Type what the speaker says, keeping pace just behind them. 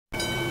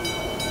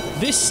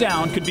This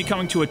sound could be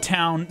coming to a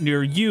town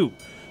near you.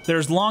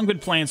 There's long been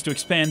plans to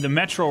expand the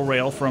Metro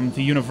Rail from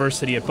the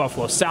University at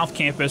Buffalo South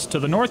Campus to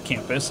the North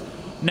Campus.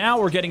 Now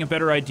we're getting a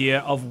better idea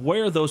of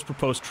where those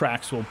proposed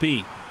tracks will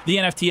be. The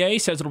NFTA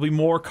says it'll be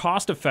more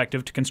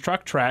cost-effective to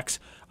construct tracks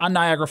on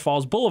Niagara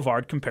Falls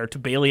Boulevard compared to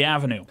Bailey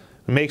Avenue.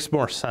 It makes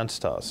more sense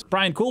to us.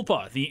 Brian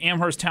Kulpa, the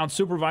Amherst Town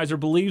Supervisor,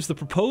 believes the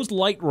proposed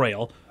light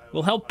rail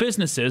will help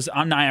businesses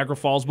on Niagara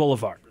Falls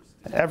Boulevard.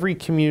 Every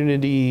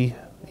community,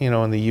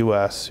 in the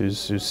U.S.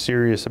 who's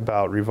serious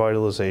about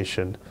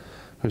revitalization,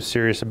 who's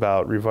serious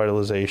about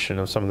revitalization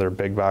of some of their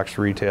big box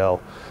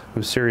retail,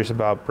 who's serious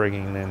about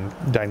bringing in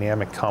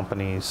dynamic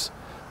companies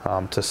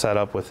to set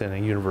up within a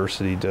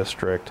university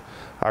district,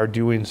 are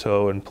doing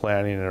so and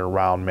planning it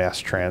around mass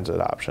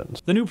transit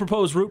options. The new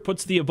proposed route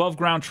puts the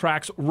above-ground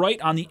tracks right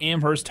on the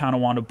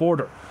Amherst-Tonawanda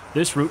border.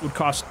 This route would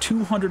cost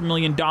 $200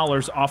 million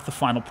off the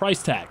final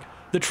price tag.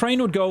 The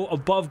train would go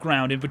above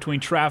ground in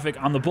between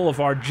traffic on the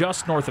boulevard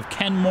just north of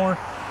Kenmore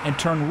and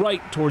turn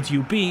right towards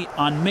UB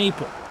on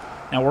Maple.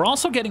 Now, we're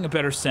also getting a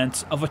better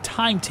sense of a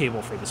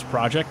timetable for this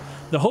project.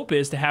 The hope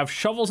is to have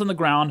shovels in the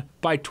ground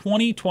by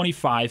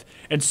 2025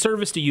 and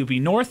service to UB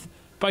North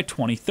by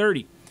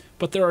 2030.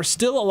 But there are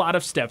still a lot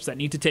of steps that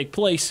need to take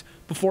place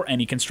before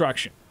any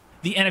construction.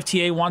 The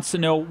NFTA wants to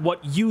know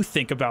what you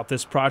think about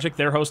this project.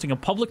 They're hosting a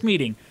public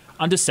meeting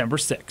on December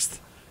 6th.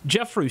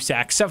 Jeff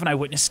Rusak, 7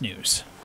 Eyewitness News.